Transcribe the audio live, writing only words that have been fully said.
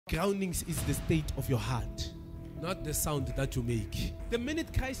Groanings is the state of your heart, not the sound that you make. The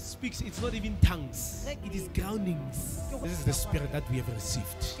minute Christ speaks, it's not even tongues. It is groanings. This is the spirit that we have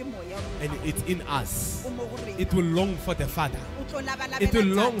received. And it's in us. It will long for the Father. It will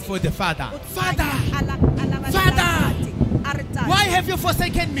long for the Father. Father! Father! Why have you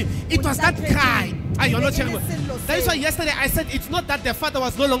forsaken me? It was that cry. You're not sharing. That is why yesterday I said it's not that the Father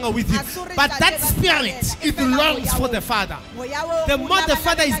was no longer with you, but that spirit, it longs for the Father. The more the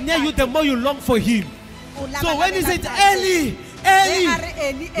Father is near you, the more you long for him. So when he said, Eli,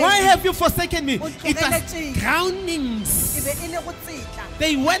 Eli, why have you forsaken me? It was groanings.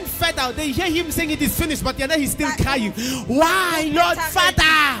 They went further. They hear him saying it is finished, but then he's still crying. Why, Lord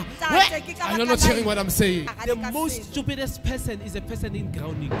Father? I'm not hearing what I'm saying. The most stupidest person is a person in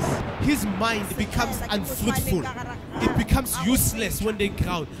groanings. His mind becomes unfruitful. It becomes useless when they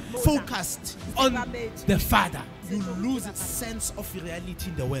groan. Focused on the Father, you lose a sense of reality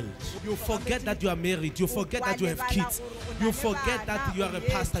in the world. You forget that you are married. You forget that you have kids. You forget that you are a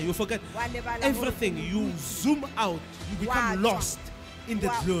pastor. You forget everything. You zoom out. You become lost in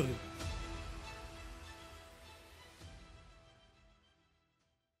the glory.